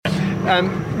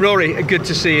Rory, good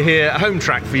to see you here. A home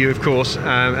track for you, of course,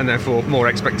 and therefore more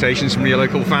expectations from your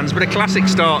local fans. But a classic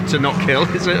start to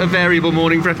Knockhill. It's a variable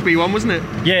morning for FP1, wasn't it?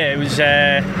 Yeah, it was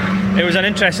an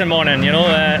interesting morning. You know,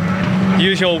 the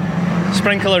usual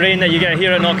sprinkle of rain that you get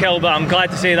here at Knockhill. But I'm glad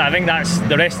to say that I think that's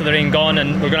the rest of the rain gone,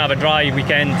 and we're going to have a dry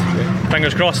weekend.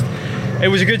 Fingers crossed. It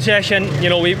was a good session. You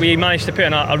know, we managed to put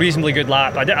in a reasonably good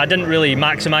lap. I didn't really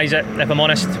maximise it, if I'm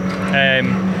honest.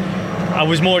 I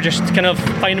was more just kind of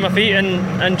finding my feet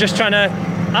and just trying to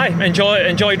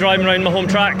enjoy driving around my home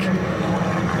track.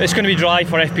 It's going to be dry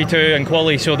for FP2 and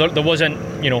quali, so there wasn't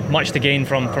much to gain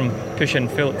from pushing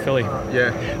fully.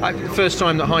 Yeah, first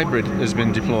time that hybrid has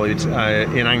been deployed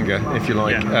in anger, if you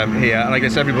like, here, and I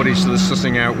guess everybody's sort of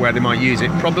sussing out where they might use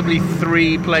it. Probably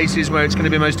 3 places where it's going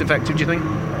to be most effective, do you think?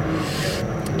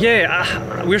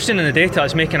 Yeah, we're seeing in the data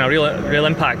it's making a real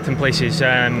impact in places.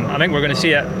 I think we're going to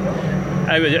see it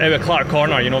out of Clark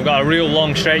Corner. We've got a real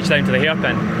long stretch down to the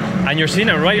hairpin, and you're seeing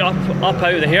it right up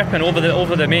out of the hairpin over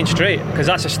the main straight, because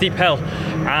that's a steep hill,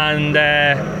 and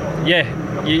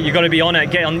you got to be on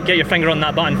it. Get your finger on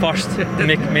that button first to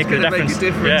make a difference. Make a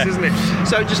difference, isn't it?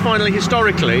 So just finally,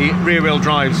 historically, rear-wheel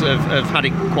drives have had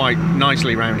it quite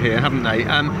nicely around here, haven't they?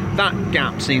 That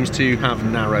gap seems to have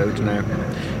narrowed now.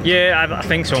 Yeah, I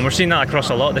think so, and we're seeing that across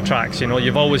a lot of the tracks.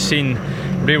 You've always seen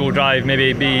rear-wheel drive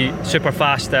maybe be super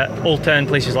fast at Old Town,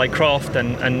 places like Croft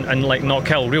and like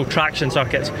Knockhill, real traction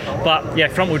circuits. But yeah,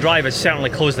 front-wheel drive has certainly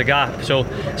closed the gap, so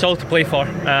it's all to play for.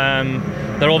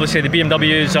 They're obviously the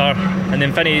BMWs and the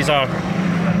Infinitis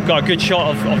got a good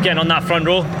shot of getting on that front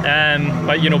row,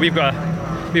 but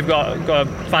we've got to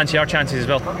fancy our chances as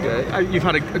well. You've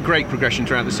had a great progression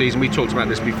throughout the season. We talked about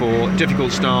this before.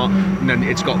 Difficult start, and then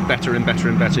it's got better and better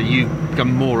and better. You've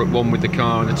become more at one with the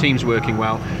car, and the team's working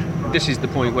well. This is the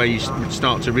point where you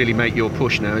start to really make your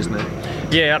push now, isn't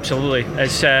it? Yeah, absolutely.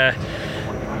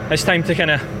 It's time to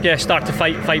kind of start to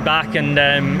fight back, and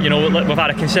we've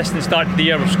had a consistent start to the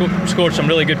year. We've scored some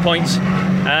really good points,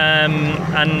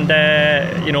 and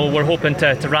we're hoping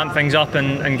to ramp things up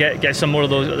and get some more of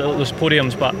those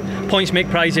podiums. But points make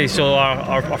prizes, so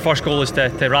our first goal is to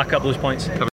rack up those points.